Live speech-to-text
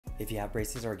If you have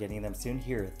braces or are getting them soon,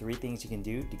 here are 3 things you can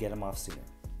do to get them off sooner.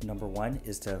 Number 1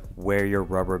 is to wear your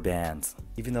rubber bands.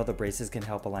 Even though the braces can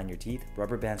help align your teeth,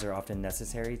 rubber bands are often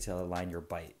necessary to align your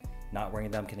bite. Not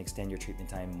wearing them can extend your treatment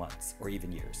time months or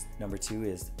even years. Number 2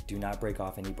 is do not break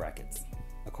off any brackets.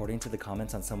 According to the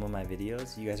comments on some of my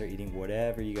videos, you guys are eating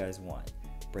whatever you guys want.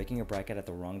 Breaking a bracket at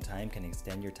the wrong time can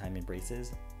extend your time in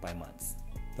braces by months.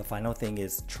 The final thing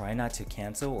is try not to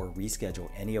cancel or reschedule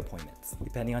any appointments.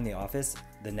 Depending on the office,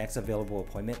 the next available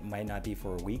appointment might not be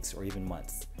for weeks or even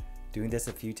months. Doing this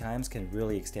a few times can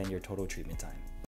really extend your total treatment time.